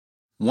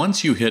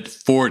Once you hit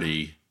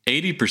 40,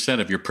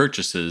 80% of your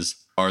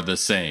purchases are the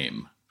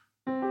same.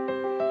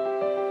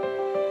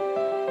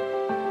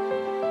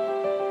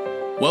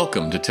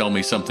 Welcome to Tell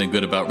Me Something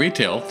Good About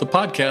Retail, the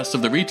podcast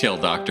of The Retail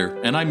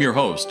Doctor, and I'm your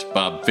host,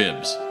 Bob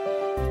Phibbs.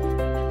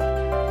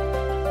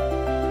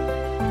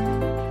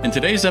 In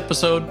today's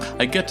episode,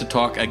 I get to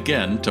talk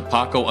again to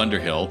Paco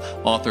Underhill,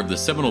 author of the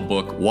seminal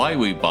book, Why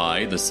We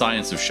Buy, The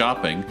Science of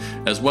Shopping,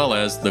 as well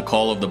as The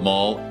Call of the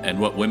Mall and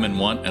What Women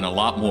Want, and a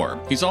lot more.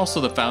 He's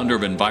also the founder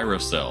of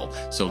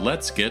EnviroCell, so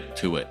let's get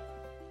to it.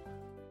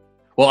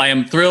 Well, I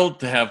am thrilled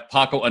to have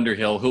Paco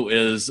Underhill, who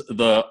is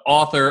the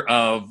author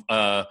of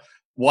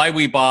Why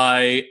We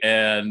Buy,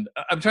 and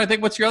I'm trying to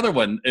think, what's your other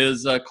one?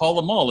 Is Call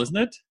the Mall, isn't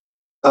it?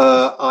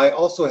 I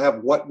also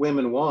have What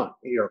Women Want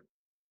here.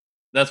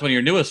 That's one of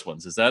your newest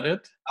ones, is that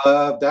it?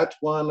 That's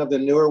one of the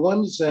newer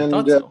ones, and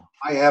I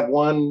I have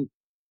one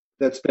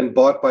that's been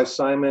bought by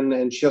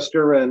Simon &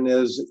 Schuster and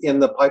is in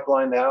the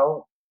pipeline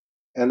now,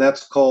 and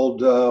that's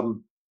called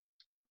The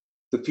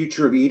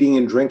Future of Eating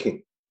and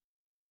Drinking.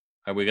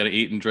 Are we going to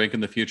eat and drink in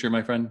the future,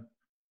 my friend?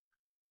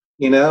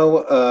 You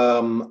know,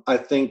 I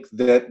think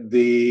that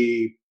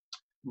the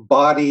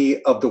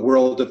body of the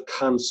world of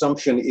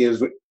consumption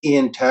is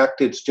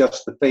intact. It's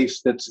just the face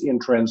that's in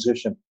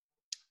transition.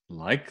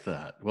 Like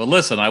that. Well,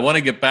 listen, I want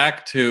to get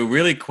back to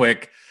really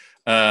quick.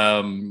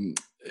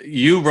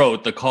 You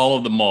wrote The Call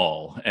of the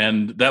Mall,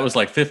 and that was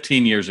like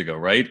 15 years ago,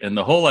 right? And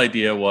the whole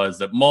idea was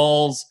that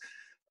malls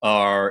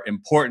are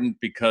important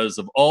because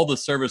of all the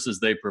services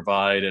they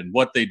provide and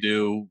what they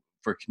do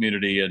for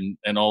community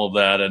and all of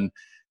that. And,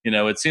 you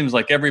know, it seems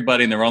like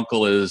everybody and their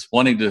uncle is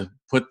wanting to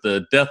put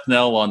the death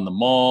knell on the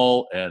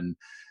mall, and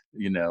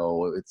you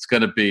know, it's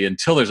going to be,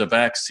 until there's a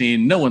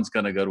vaccine, no one's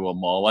going to go to a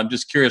mall. I'm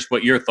just curious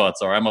what your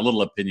thoughts are. I'm a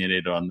little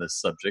opinionated on this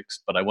subject,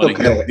 but I want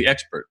to hear the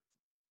expert.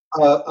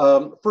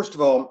 First of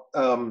all,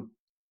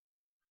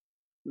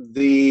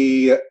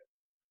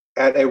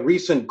 at a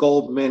recent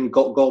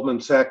Goldman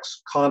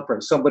Sachs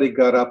conference, somebody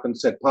got up and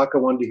said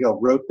Paco Underhill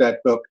wrote that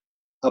book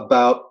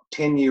about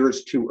 10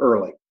 years too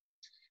early,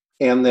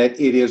 and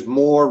that it is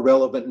more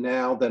relevant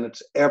now than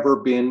it's ever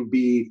been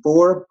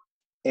before,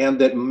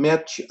 and that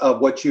much of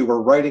what you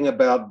were writing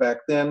about back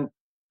then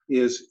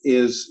is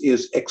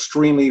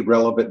extremely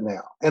relevant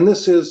now. And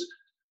this is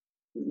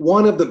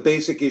one of the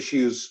basic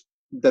issues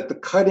that the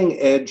cutting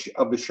edge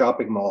of the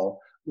shopping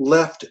mall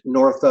left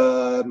North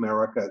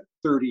America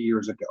 30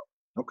 years ago,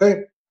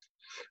 okay?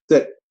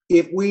 That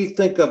if we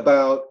think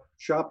about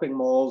shopping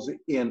malls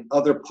in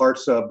other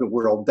parts of the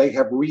world, they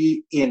have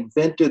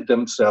reinvented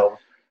themselves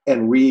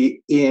and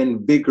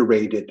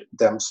reinvigorated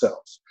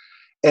themselves.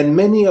 And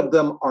many of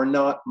them are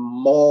not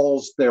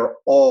malls, they're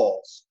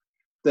alls.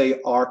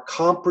 They are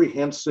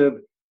comprehensive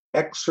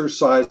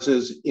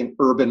exercises in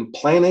urban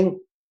planning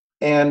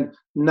and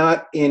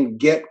not in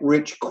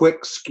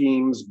get-rich-quick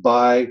schemes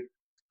by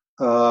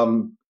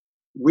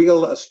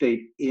real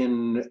estate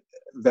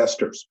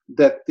investors.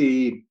 That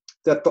the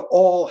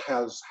all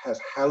has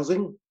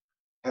housing,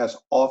 has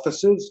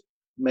offices,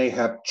 may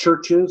have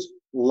churches,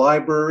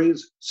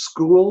 libraries,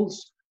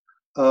 schools,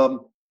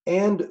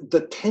 and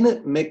the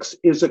tenant mix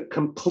is a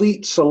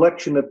complete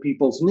selection of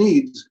people's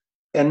needs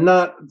and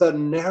not the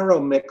narrow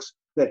mix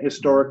that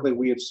historically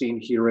we have seen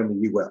here in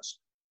the U.S.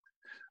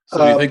 So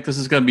do you think this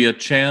is going to be a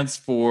chance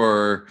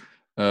for,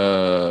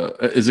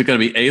 is it going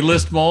to be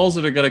A-list malls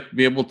that are going to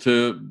be able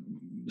to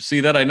see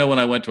that? I know when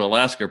I went to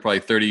Alaska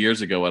probably 30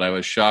 years ago, and I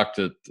was shocked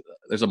at,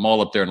 there's a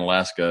mall up there in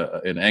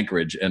Alaska, in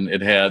Anchorage, and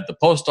it had the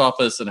post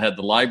office and had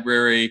the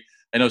library.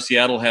 I know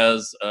Seattle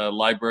has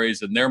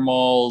libraries in their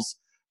malls.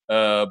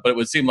 But it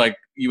would seem like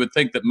you would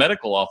think that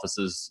medical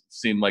offices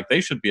seem like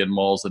they should be in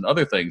malls and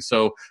other things.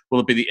 So will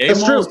it be the A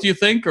malls, do you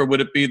think, or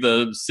would it be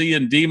the C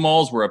and D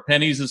malls where a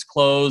Penny's is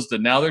closed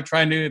and now they're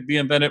trying to be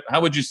invented?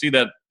 How would you see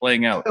that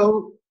playing out?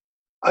 So,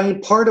 I mean,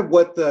 part of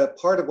what the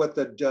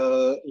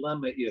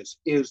dilemma is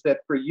that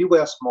for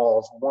U.S.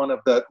 malls, one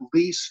of the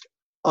least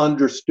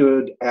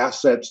understood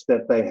assets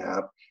that they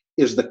have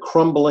is the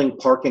crumbling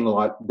parking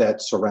lot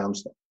that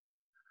surrounds them.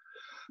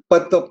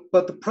 But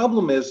the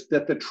problem is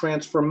that the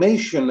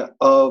transformation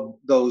of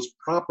those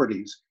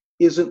properties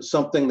isn't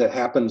something that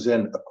happens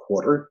in a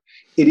quarter.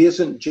 It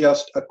isn't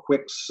just a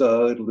quick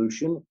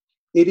solution.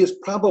 It is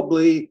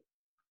probably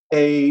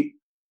a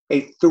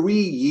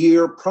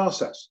 3-year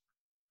process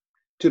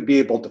to be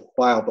able to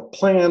file the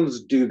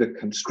plans, do the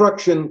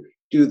construction,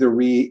 do the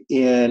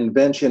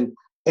reinvention.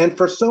 And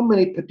for so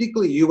many,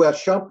 particularly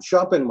U.S.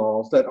 shopping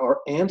malls that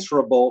are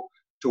answerable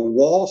to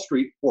Wall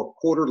Street for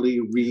quarterly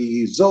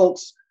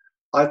results,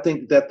 I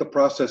think that the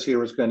process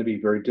here is going to be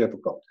very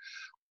difficult.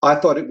 I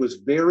thought it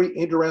was very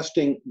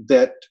interesting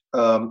that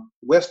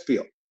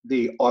Westfield,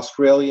 the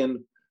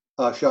Australian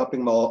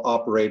shopping mall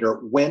operator,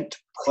 went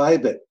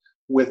private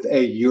with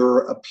a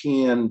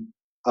European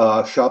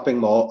shopping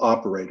mall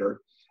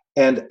operator.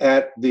 And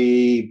at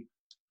the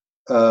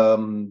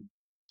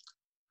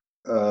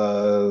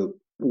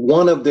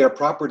one of their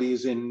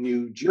properties in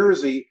New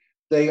Jersey,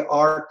 they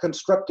are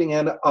constructing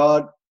an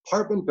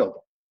apartment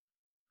building.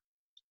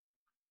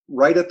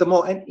 right at the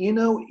mall. And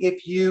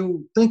if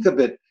you think of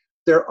it,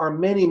 there are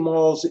many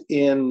malls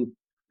in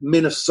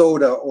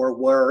Minnesota or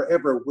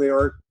wherever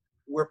where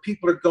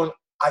people are going,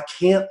 I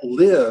can't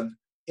live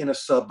in a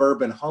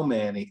suburban home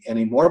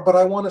anymore, but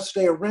I want to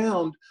stay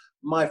around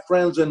my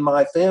friends and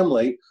my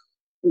family.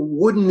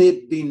 Wouldn't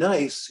it be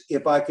nice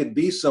if I could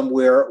be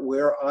somewhere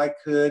where I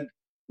could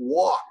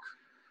walk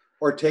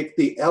or take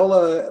the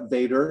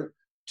elevator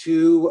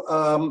to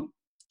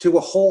a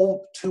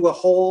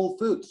Whole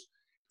Foods?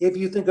 If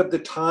you think of the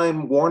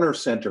Time Warner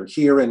Center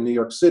here in New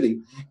York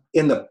City,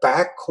 in the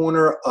back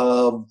corner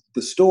of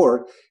the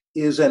store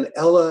is an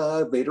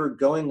elevator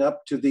going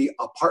up to the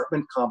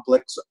apartment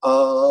complex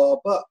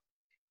above.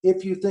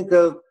 If you think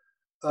of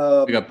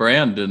we got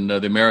Brand and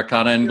the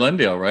Americana in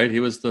Glendale, right? He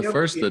was the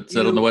first that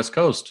set on the West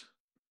Coast.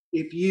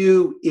 If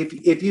you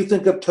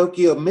think of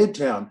Tokyo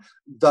Midtown,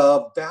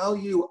 the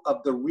value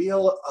of the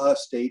real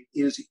estate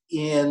is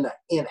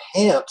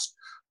enhanced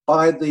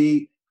by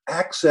the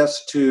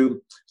access to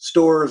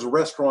stores,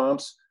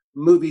 restaurants,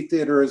 movie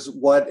theaters,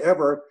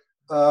 whatever.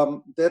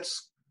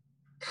 That's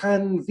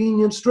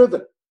convenience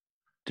driven.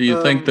 Do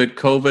you think that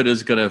COVID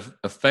is going to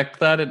affect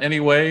that in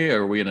any way?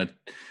 Are we going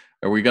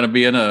to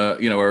be in our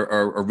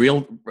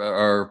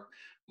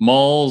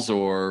malls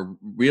or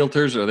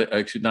realtors, or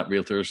actually not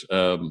realtors,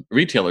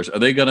 retailers? Are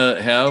they going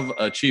to have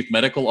a chief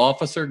medical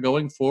officer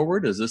going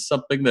forward? Is this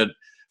something that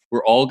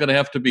we're all going to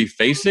have to be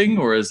facing,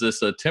 or is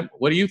this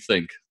what do you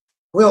think?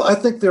 Well, I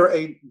think there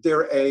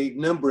are a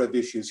number of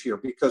issues here,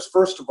 because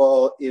first of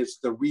all is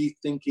the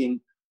rethinking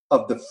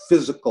of the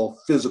physical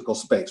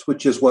space,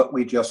 which is what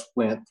we just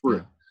went through.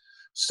 Yeah.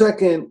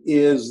 Second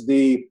is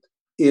a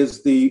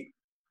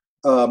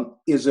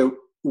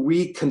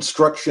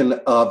reconstruction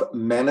of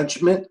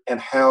management and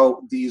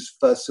how these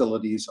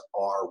facilities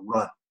are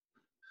run.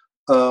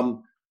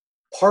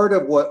 Part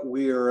of what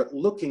we're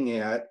looking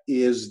at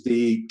is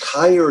the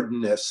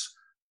tiredness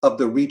of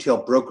the retail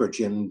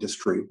brokerage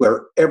industry,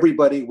 where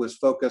everybody was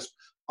focused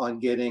on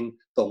getting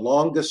the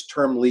longest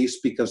term lease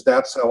because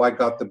that's how I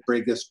got the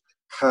biggest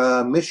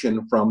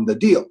commission from the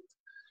deal.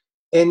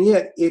 And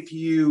yet, if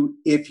you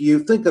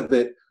think of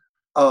it,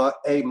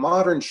 a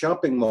modern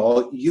shopping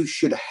mall, you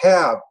should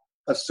have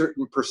a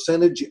certain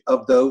percentage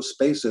of those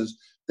spaces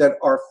that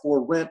are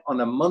for rent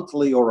on a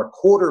monthly or a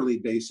quarterly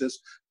basis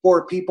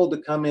for people to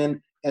come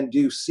in and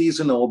do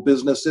seasonal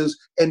businesses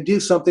and do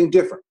something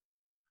different.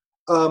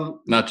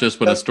 Not just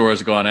when a store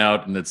has gone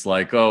out and it's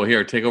like, oh,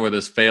 here, take over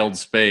this failed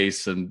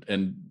space and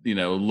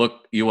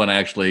look, you want to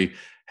actually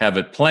have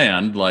it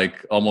planned,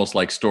 like almost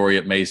like Story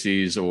at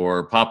Macy's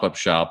or pop-up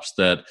shops,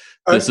 that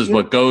this is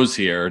what goes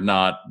here,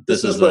 not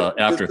this is an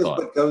afterthought.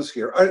 This is what goes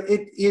here.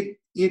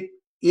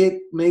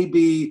 It may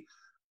be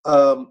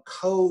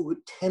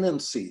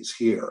co-tenancies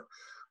here,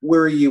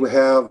 where you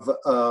have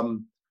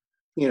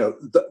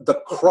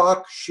the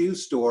Croc shoe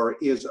store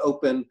is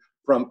open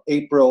from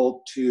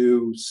April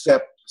to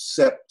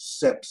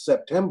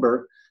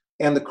September,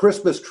 and the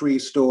Christmas tree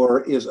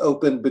store is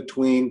open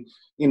between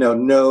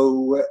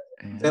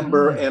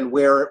November and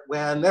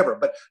whenever.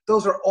 But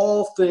those are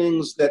all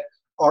things that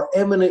are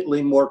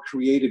eminently more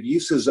creative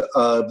uses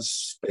of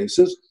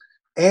spaces,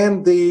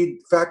 and the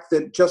fact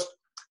that just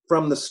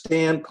from the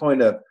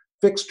standpoint of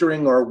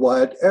fixturing or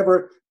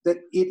whatever, that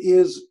it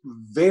is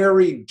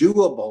very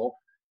doable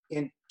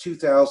in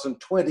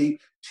 2020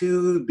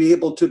 to be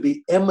able to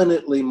be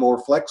eminently more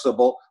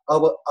flexible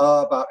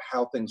about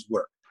how things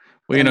work.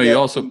 Well, you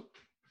also,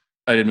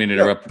 I didn't mean to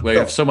interrupt. I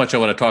have so much I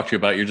want to talk to you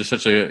about.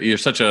 You're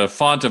such a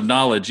font of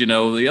knowledge.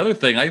 The other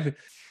thing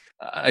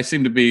I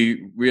seem to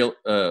be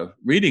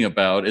reading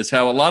about is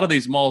how a lot of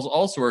these malls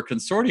also are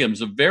consortiums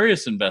of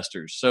various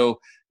investors. So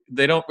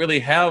they don't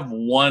really have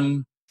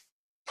one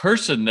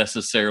person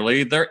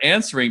necessarily. They're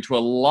answering to a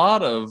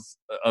lot of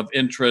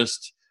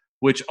interest,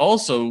 which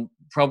also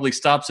probably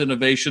stops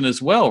innovation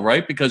as well,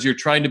 right? Because you're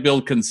trying to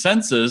build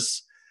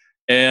consensus,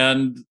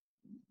 and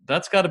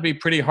that's got to be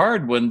pretty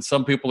hard when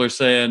some people are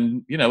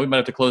saying, we might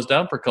have to close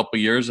down for a couple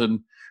of years and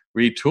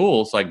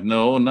retool. It's like,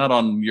 no, not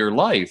on your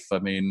life. I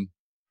mean,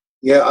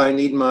 yeah, I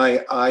need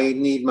my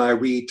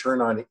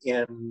return on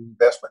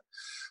investment.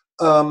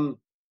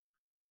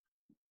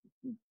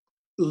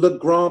 Le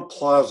Grand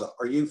Plaza.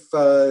 Are you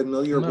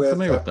familiar with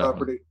that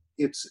property?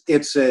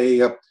 It's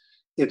a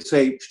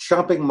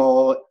shopping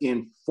mall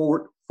in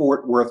Fort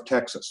Worth,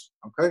 Texas.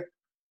 Okay,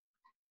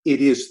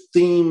 it is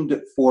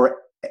themed for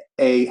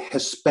a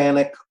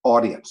Hispanic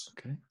audience,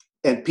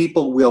 and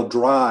people will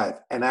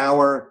drive an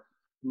hour,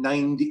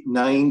 90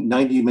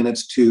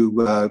 minutes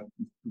to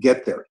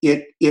get there.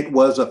 It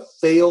was a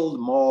failed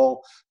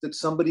mall that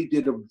somebody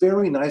did a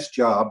very nice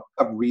job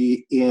of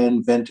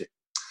reinventing.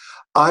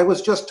 I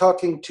was just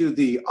talking to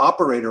the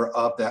operator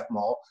of that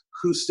mall,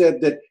 who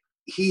said that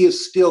he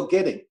is still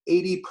getting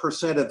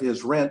 80% of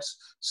his rents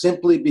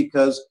simply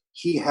because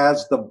he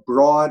has the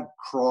broad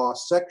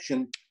cross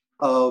section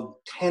of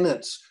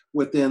tenants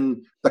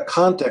within the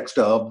context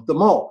of the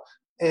mall.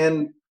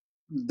 And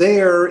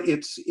there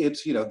it's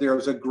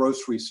there's a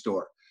grocery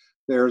store,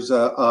 there's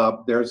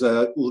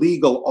a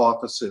legal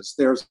offices,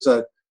 there's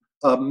a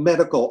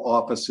medical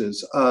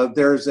offices.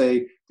 There's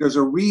a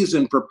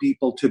reason for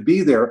people to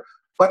be there.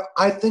 But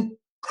I think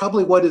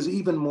probably what is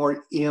even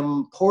more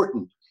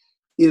important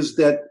is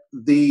that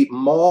the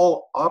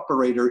mall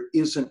operator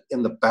isn't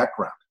in the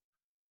background.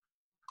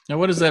 Now,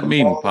 what does that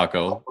mean,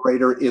 Paco? The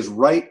operator is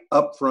right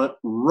up front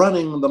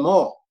running the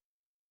mall.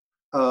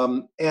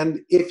 And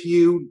if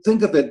you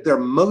think of it, they're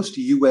most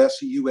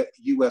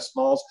U.S.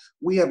 malls.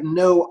 We have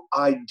no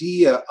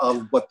idea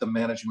of what the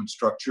management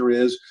structure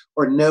is,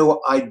 or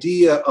no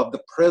idea of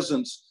the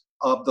presence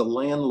of the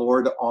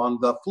landlord on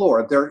the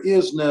floor. There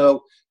is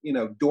no,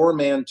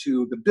 doorman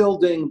to the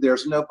building.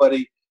 There's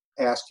nobody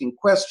asking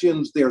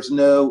questions. There's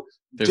no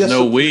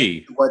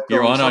we.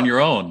 You're on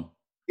your own.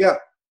 Yeah.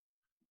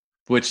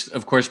 Which,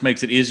 of course,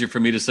 makes it easier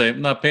for me to say,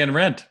 I'm not paying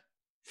rent,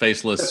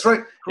 faceless That's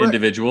right.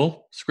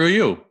 individual. Screw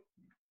you.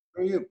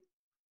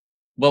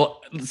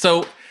 Well,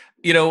 so,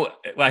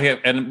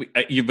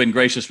 you've been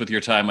gracious with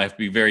your time. I have to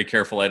be very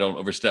careful I don't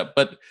overstep.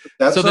 But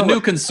the new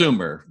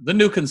consumer,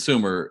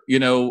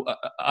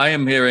 I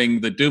am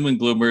hearing the doom and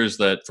gloomers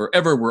that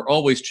forever we're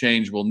always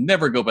changed. We'll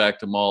never go back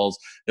to malls.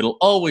 It'll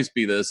always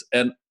be this.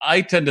 And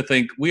I tend to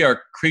think we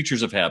are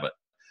creatures of habit.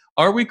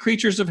 Are we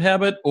creatures of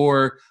habit,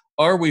 or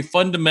are we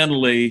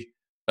fundamentally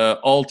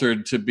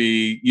altered to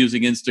be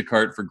using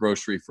Instacart for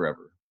grocery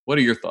forever? What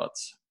are your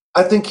thoughts?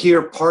 I think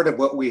here part of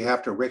what we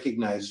have to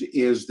recognize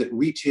is that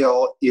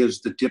retail is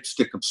the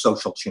dipstick of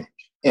social change.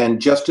 And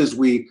just as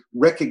we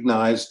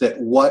recognize that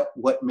what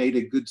made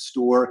a good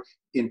store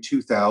in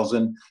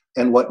 2000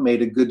 and what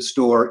made a good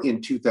store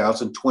in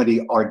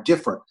 2020 are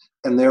different,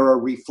 and they're a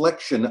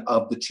reflection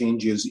of the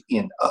changes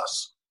in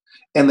us.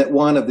 And that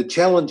one of the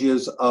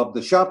challenges of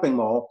the shopping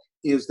mall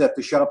is that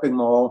the shopping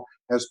mall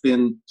has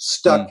been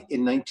stuck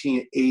in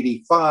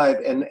 1985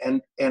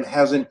 and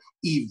hasn't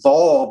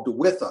evolved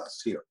with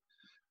us here.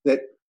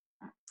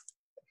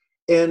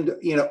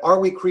 Are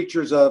we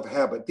creatures of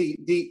habit?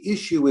 The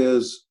issue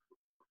is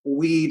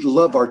we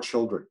love our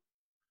children.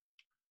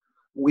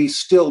 We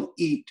still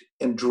eat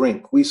and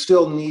drink. We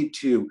still need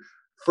to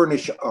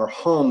furnish our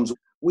homes.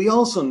 We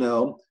also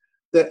know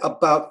that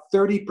about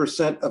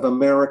 30% of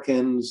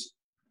Americans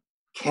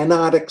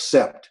cannot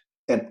accept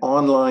an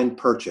online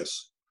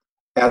purchase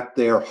at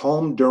their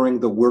home during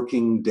the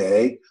working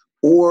day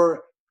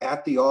or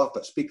at the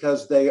office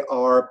because they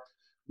are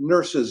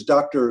nurses,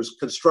 doctors,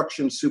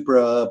 construction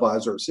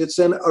supervisors. It's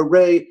an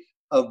array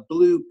of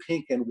blue,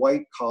 pink, and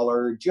white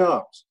collar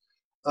jobs.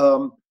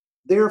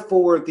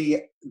 Therefore,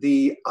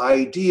 the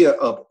idea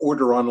of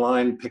order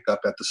online, pick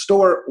up at the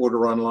store,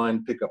 order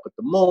online, pick up at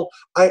the mall,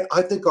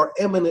 I think are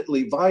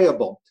eminently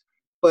viable.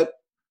 But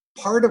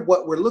part of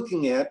what we're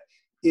looking at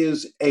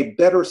is a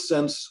better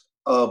sense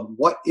of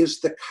what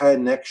is the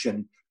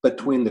connection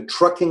between the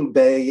trucking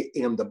bay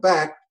in the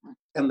back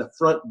and the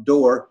front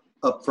door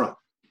up front.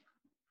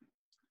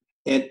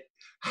 And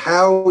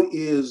how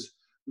is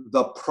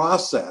the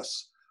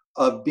process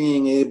of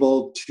being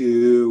able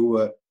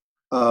to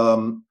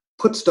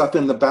put stuff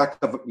in the back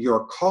of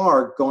your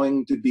car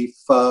going to be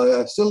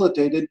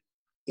facilitated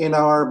in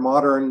our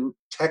modern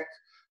tech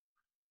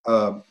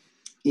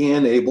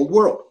enabled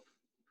world?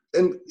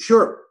 And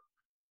sure,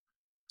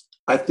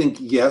 I think,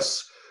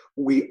 yes,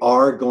 we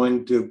are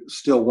going to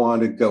still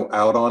want to go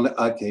out on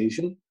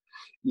occasion.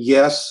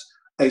 Yes,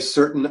 a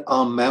certain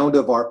amount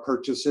of our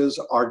purchases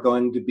are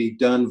going to be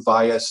done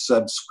via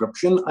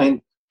subscription.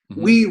 And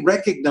we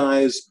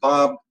recognize,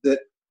 Bob, that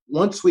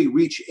once we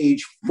reach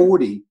age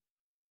 40,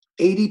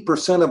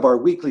 80% of our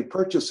weekly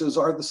purchases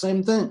are the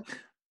same thing.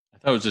 I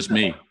thought it was just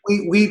me.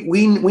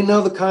 We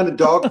know the kind of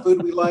dog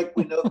food we like.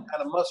 We know the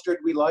kind of mustard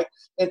we like.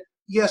 And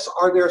yes,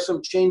 are there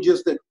some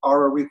changes that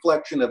are a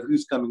reflection of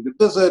who's coming to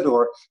visit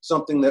or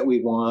something that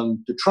we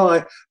want to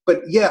try?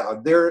 But yeah,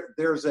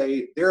 there's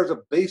a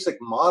basic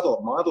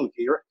model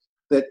here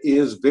that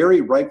is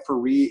very ripe for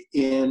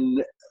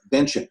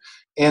reinvention.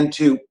 And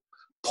to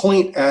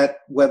point at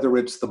whether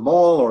it's the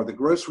mall or the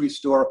grocery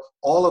store,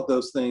 all of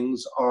those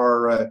things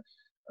are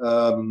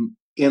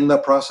in the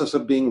process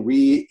of being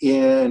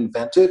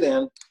reinvented.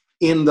 And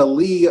in the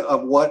lee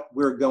of what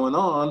we're going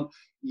on,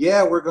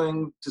 yeah, we're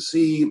going to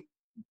see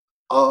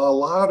a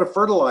lot of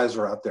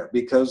fertilizer out there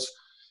because,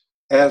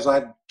 as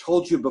I've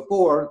told you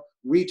before,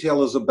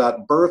 retail is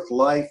about birth,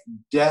 life,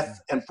 death,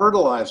 and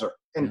fertilizer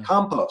and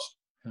compost.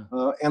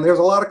 And there's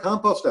a lot of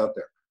compost out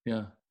there.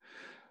 Yeah.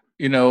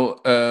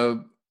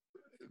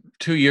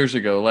 2 years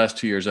ago, last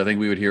 2 years, I think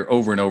we would hear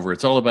over and over,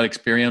 it's all about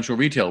experiential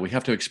retail. We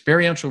have to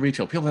experiential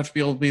retail. People have to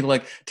be able to be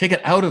like, take it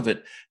out of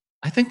it.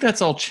 I think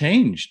that's all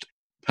changed.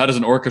 How does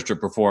an orchestra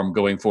perform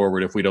going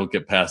forward if we don't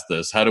get past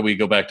this? How do we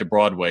go back to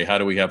Broadway? How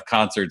do we have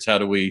concerts? How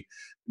do we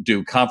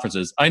do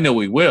conferences? I know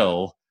we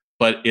will,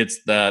 but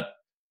it's that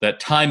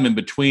time in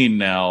between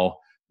now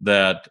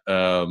that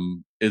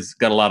is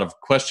got a lot of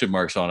question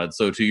marks on it.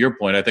 So to your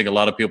point, I think a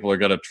lot of people are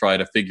going to try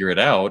to figure it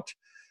out.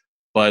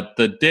 But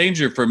the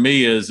danger for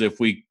me is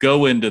if we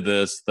go into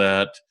this,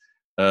 that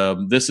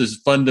this has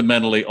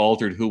fundamentally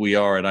altered who we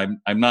are, and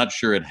I'm not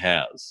sure it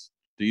has.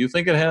 Do you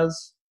think it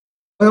has?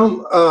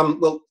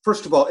 Well,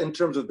 first of all, in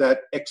terms of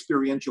that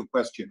experiential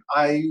question,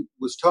 I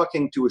was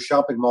talking to a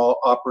shopping mall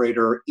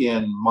operator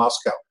in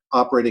Moscow,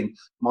 operating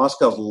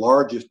Moscow's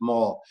largest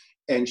mall,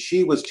 and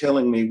she was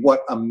telling me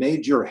what a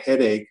major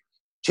headache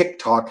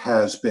TikTok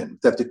has been,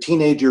 that the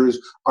teenagers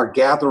are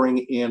gathering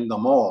in the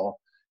mall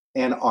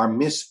and are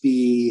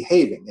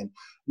misbehaving. And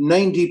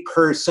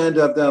 90%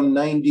 of them,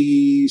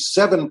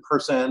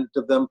 97%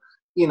 of them,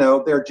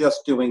 they're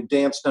just doing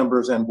dance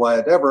numbers and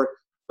whatever,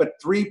 but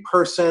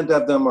 3%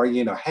 of them are,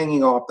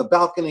 hanging off the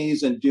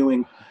balconies and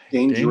doing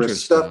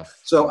dangerous stuff.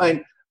 So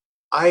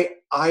I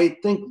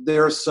think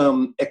there's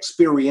some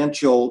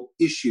experiential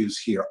issues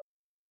here.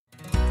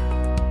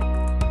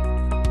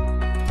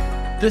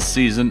 This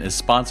season is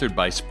sponsored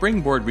by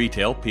Springboard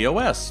Retail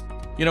POS.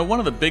 One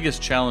of the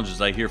biggest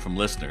challenges I hear from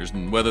listeners,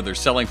 and whether they're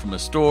selling from a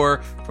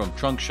store, from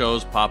trunk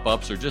shows,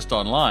 pop-ups, or just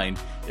online,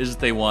 is that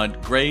they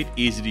want great,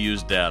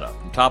 easy-to-use data.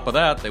 On top of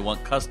that, they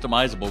want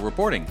customizable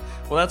reporting.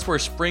 Well, that's where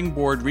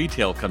Springboard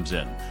Retail comes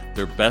in.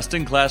 Their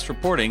best-in-class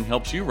reporting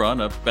helps you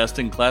run a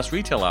best-in-class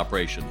retail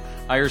operation.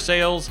 Higher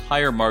sales,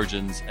 higher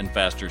margins, and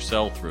faster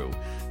sell-through.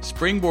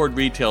 Springboard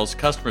Retail's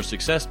customer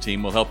success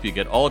team will help you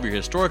get all of your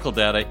historical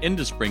data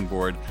into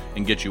Springboard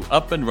and get you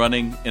up and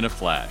running in a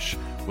flash,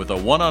 with a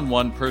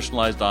one-on-one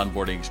personalized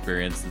onboarding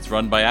experience that's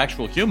run by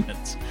actual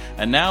humans.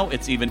 And now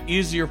it's even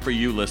easier for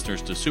you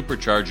listeners to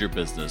supercharge your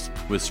business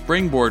with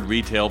Springboard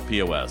Retail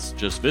POS.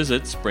 Just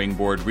visit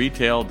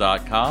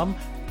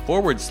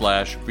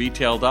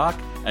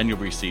springboardretail.com/retaildoc and you'll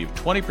receive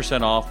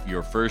 20% off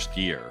your first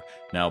year.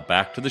 Now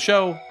back to the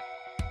show.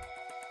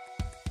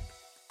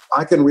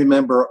 I can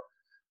remember,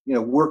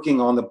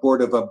 working on the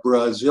board of a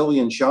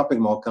Brazilian shopping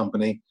mall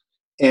company,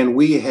 and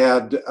we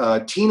had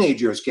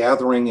teenagers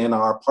gathering in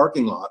our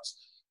parking lots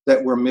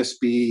that were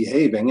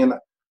misbehaving. And,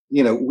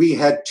 we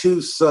had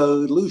two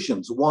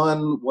solutions.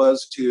 One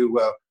was to,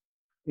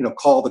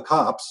 call the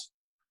cops.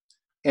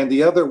 And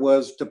the other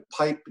was to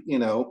pipe,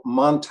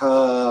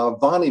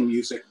 Montavani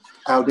music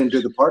out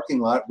into the parking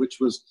lot, which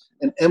was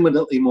an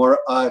eminently more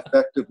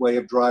effective way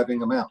of driving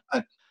them out.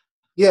 And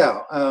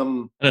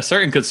a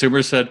certain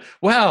consumer said,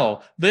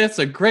 wow, that's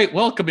a great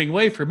welcoming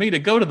way for me to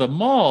go to the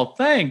mall.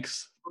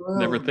 Thanks.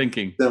 Never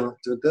thinking.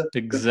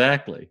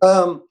 Exactly.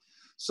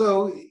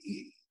 So,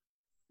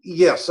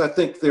 yes, I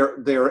think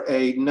there are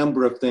a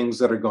number of things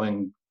that are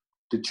going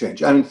to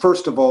change. I mean,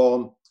 first of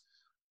all,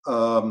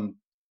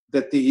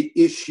 that the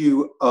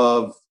issue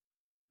of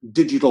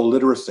digital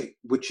literacy,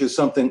 which is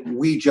something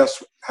we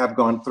just have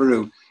gone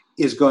through,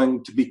 is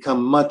going to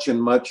become much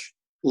and much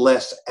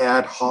less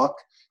ad hoc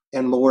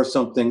and more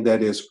something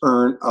that is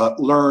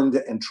learned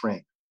and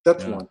trained.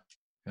 That's one.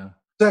 Yeah.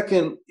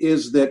 Second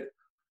is that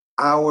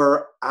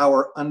our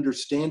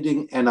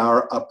understanding and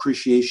our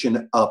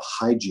appreciation of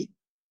hygiene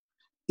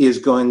is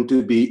going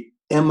to be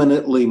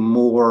eminently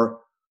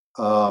more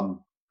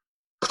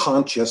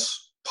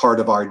conscious part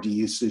of our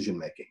decision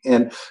making.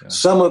 And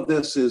some of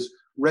this is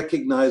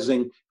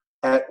recognizing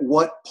at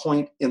what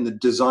point in the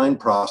design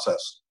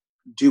process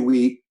do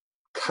we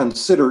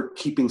consider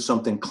keeping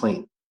something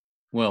clean.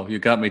 Well, you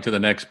got me to the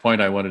next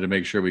point I wanted to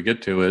make sure we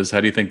get to is, how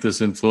do you think this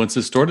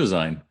influences store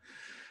design?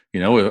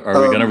 Are we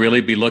going to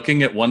really be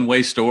looking at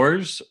one-way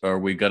stores? Are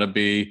we going to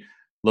be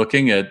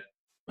looking at,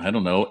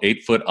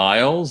 8-foot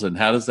aisles? And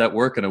how does that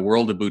work in a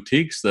world of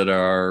boutiques that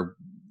are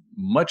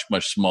much,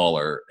 much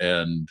smaller?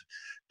 And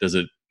does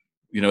it,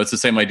 it's the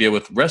same idea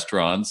with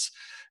restaurants.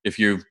 If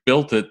you've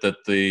built it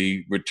that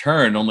the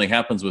return only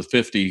happens with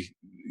 50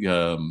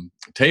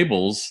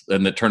 tables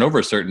and that turn over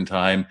a certain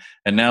time,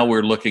 and now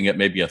we're looking at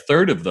maybe a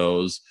third of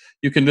those,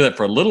 you can do that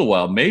for a little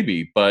while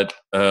maybe, but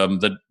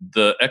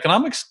the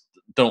economics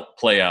don't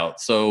play out.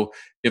 So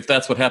if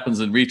that's what happens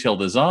in retail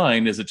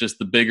design, is it just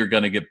the big are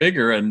going to get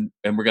bigger and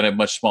we're going to have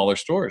much smaller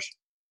stores?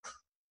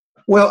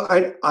 Well,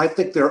 I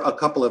think there are a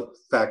couple of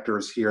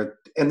factors here,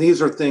 and these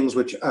are things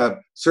which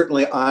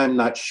certainly I'm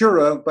not sure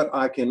of, but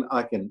I can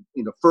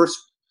first,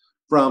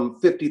 from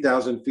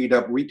 50,000 feet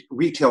up,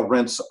 retail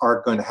rents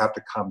are going to have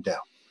to come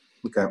down.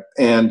 Okay,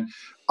 and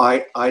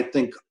I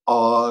think a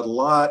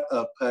lot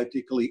of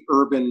particularly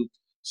urban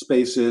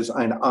spaces,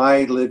 and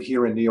I live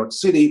here in New York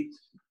City,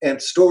 and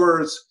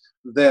stores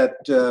that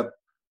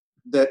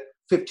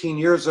 15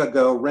 years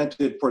ago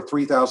rented for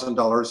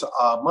 $3,000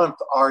 a month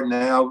are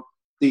now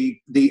the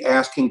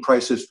asking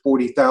price is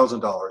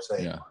 $40,000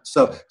 a month.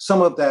 So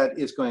some of that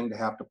is going to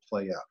have to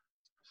play out.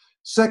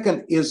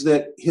 Second is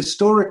that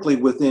historically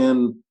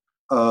within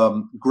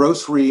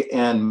grocery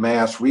and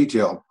mass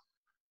retail,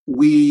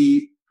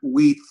 we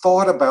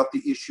thought about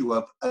the issue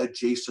of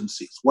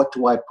adjacencies. What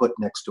do I put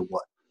next to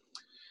what?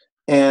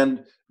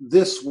 And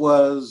this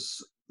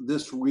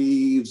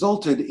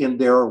resulted in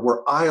there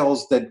were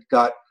aisles that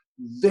got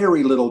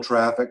very little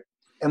traffic,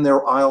 and there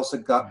were aisles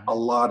that got a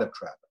lot of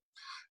traffic.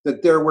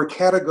 That there were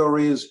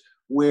categories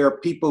where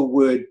people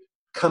would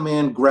come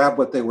in, grab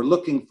what they were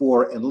looking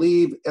for, and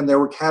leave, and there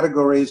were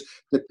categories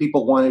that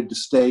people wanted to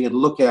stay and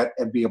look at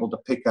and be able to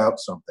pick out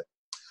something.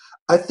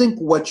 I think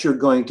what you're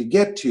going to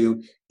get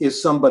to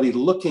is somebody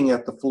looking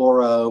at the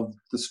flora of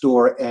the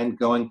store and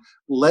going,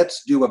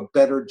 let's do a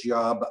better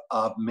job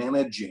of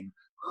managing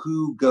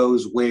who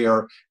goes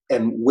where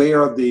and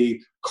where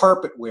the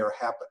carpet wear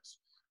happens.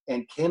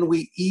 And can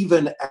we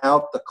even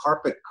out the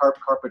carpet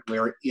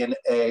wear in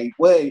a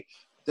way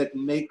that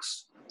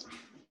makes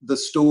the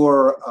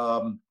store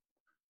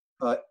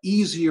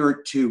easier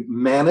to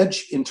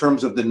manage in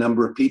terms of the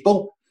number of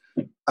people,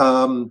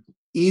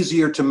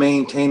 easier to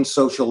maintain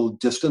social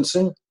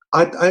distancing?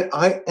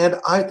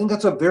 I think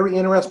that's a very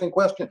interesting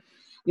question.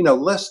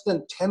 Less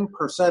than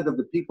 10% of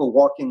the people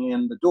walking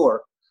in the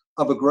door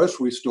of a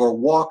grocery store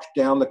walk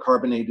down the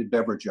carbonated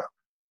beverage aisle.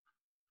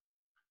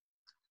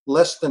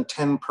 Less than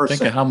 10%.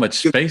 Think of how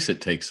much space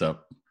it takes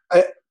up.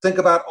 Think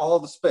about all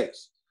the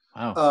space.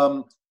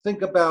 Wow.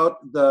 Think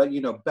about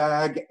the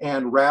bag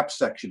and wrap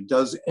section.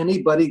 Does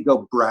anybody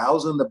go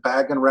browse in the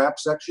bag and wrap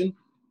section?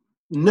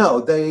 No,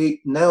 they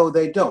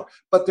don't.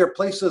 But there are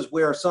places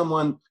where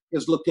someone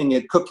is looking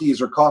at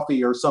cookies or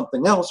coffee or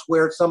something else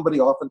where somebody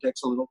often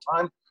takes a little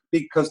time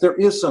because there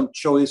is some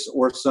choice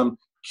or some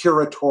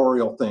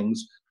curatorial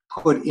things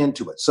put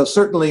into it. So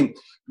certainly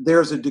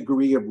there's a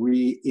degree of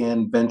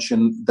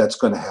reinvention that's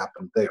going to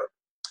happen there.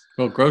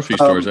 Well, grocery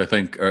stores, I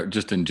think, are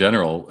just in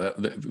general,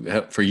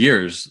 for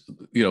years,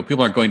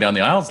 people aren't going down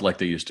the aisles like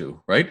they used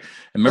to, right?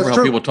 And remember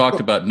how people talked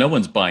about no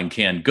one's buying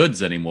canned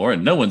goods anymore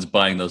and no one's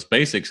buying those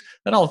basics.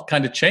 That all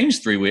kind of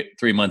changed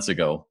 3 months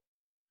ago.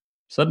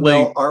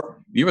 Suddenly,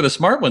 you were the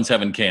smart ones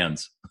having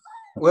cans.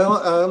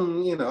 Well,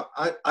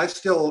 I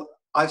still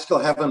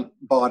haven't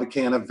bought a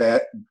can of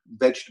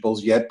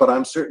vegetables yet, but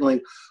I'm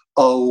certainly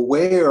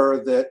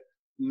aware that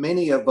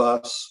many of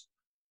us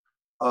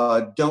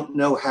don't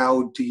know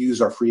how to use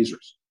our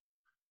freezers.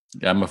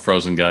 Yeah, I'm a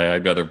frozen guy.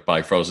 I'd rather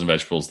buy frozen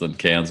vegetables than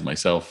cans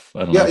myself.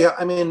 I don't know. Yeah.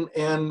 I mean,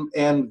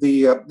 and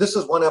this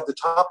is one of the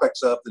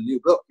topics of the new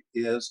book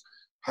is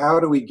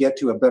how do we get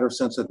to a better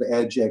sense of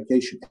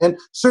education? And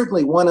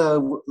certainly one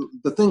of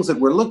the things that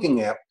we're looking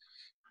at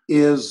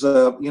is,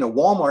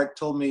 Walmart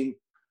told me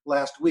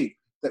last week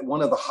that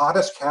one of the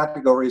hottest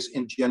categories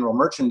in general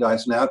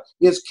merchandise now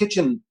is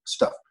kitchen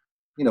stuff.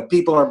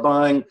 People are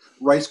buying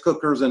rice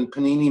cookers and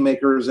panini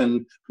makers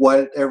and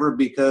whatever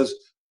because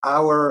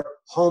our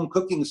home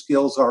cooking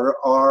skills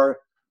are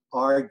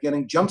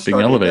getting jump-started.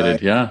 Being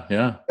elevated,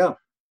 yeah.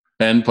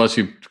 And plus,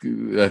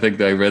 I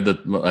think I read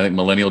that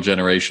millennial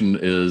generation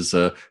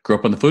grew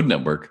up on the Food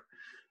Network.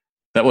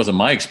 That wasn't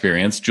my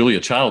experience. Julia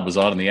Child was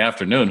on in the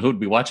afternoon.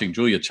 Who'd be watching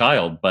Julia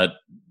Child? But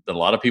a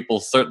lot of people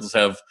certainly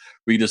have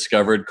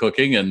rediscovered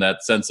cooking and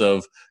that sense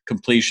of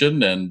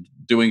completion and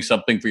doing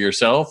something for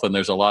yourself. And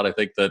there's a lot, I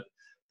think, that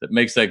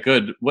makes that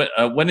good.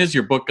 When is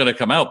your book going to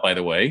come out, by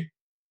the way?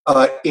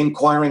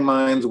 Inquiring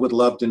minds would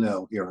love to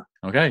know here.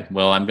 Okay.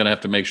 Well, I'm going to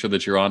have to make sure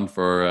that you're on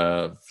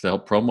to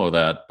help promo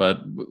that.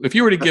 But if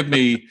you were to give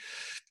me,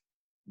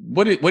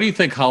 what do you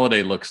think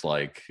holiday looks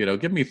like?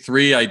 Give me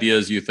 3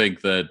 ideas you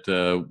think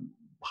that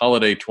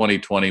holiday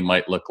 2020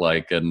 might look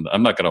like. And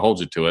I'm not going to hold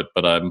you to it,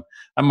 but I'm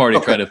already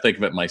trying to think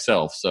of it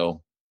myself.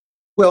 So,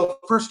 well,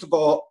 first of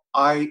all,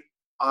 I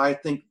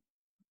think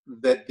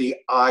that the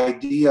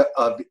idea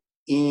of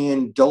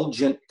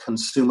indulgent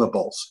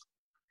consumables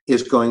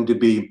is going to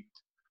be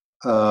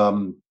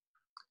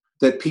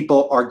that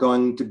people are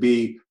going to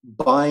be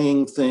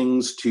buying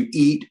things to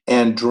eat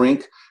and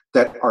drink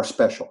that are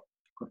special.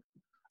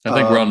 I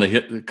think we're on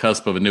the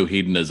cusp of a new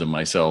hedonism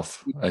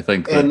myself. I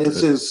think and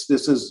this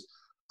is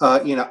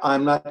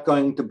I'm not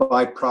going to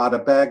buy Prada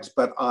bags,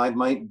 but I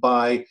might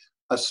buy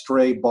a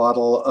stray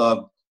bottle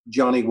of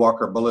Johnny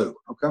Walker Blue.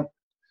 Okay.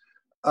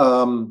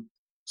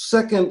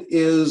 Second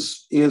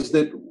is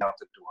that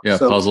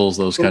puzzles,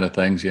 those kind of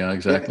things. Yeah,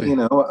 exactly.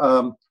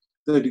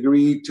 The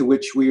degree to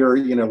which we are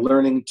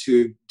learning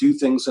to do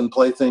things and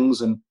play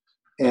things and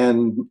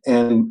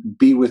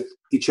be with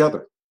each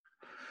other.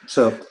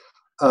 So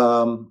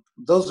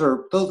those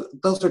are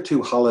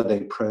 2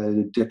 holiday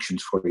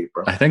predictions for you,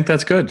 bro. I think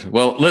that's good.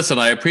 Well, listen,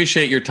 I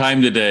appreciate your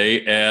time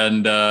today.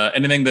 And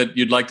anything that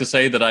you'd like to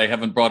say that I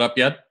haven't brought up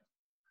yet?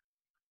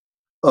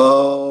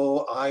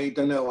 Oh, I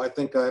don't know. I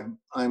think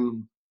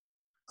I'm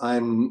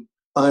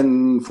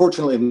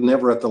unfortunately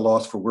never at the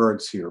loss for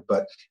words here,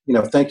 but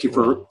thank you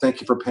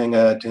for paying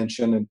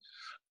attention and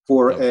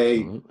for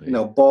Absolutely.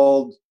 A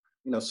bald,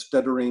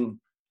 stuttering,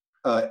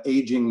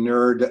 aging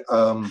nerd.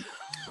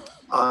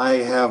 I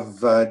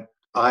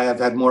have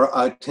had more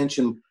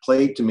attention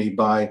played to me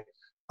by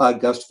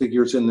august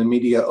figures in the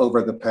media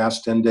over the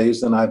past 10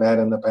 days than I've had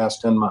in the past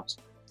 10 months.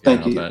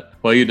 Thank you. Bet.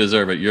 Well, you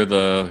deserve it. You're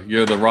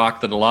the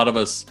rock that a lot of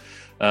us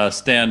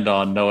stand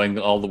on, knowing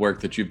all the work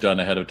that you've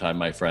done ahead of time,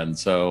 my friend.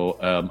 So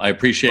I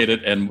appreciate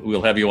it, and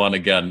we'll have you on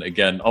again.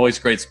 Again, always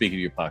great speaking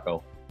to you,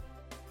 Paco.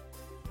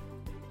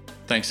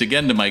 Thanks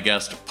again to my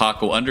guest,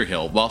 Paco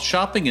Underhill. While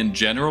shopping in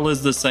general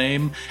is the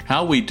same,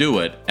 how we do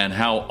it and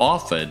how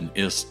often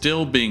is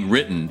still being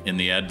written in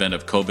the advent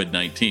of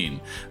COVID-19.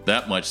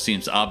 That much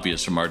seems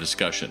obvious from our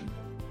discussion.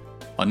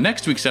 On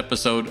next week's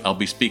episode, I'll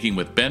be speaking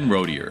with Ben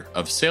Rodier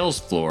of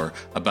Salesfloor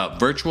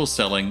about virtual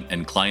selling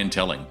and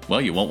clienteling.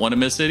 Well, you won't want to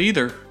miss it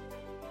either.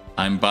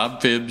 I'm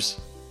Bob Phibbs,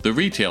 the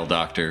Retail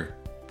Doctor.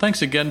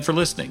 Thanks again for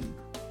listening.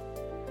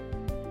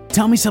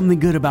 Tell Me Something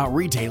Good About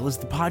Retail is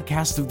the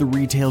podcast of the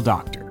Retail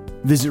Doctor.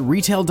 Visit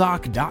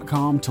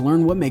retaildoc.com to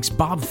learn what makes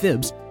Bob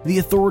Phibbs the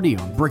authority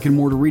on brick and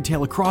mortar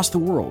retail across the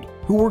world,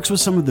 who works with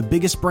some of the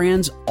biggest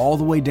brands all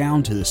the way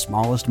down to the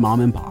smallest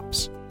mom and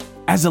pops.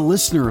 As a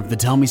listener of the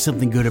Tell Me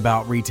Something Good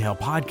About Retail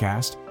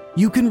podcast,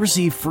 you can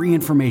receive free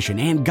information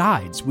and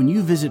guides when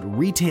you visit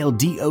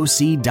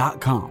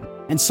retaildoc.com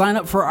and sign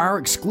up for our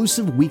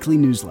exclusive weekly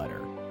newsletter.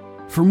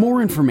 For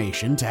more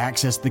information, to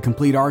access the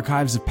complete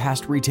archives of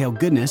past retail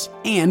goodness,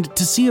 and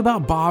to see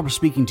about Bob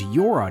speaking to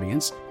your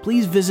audience,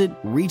 please visit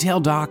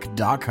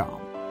retaildoc.com.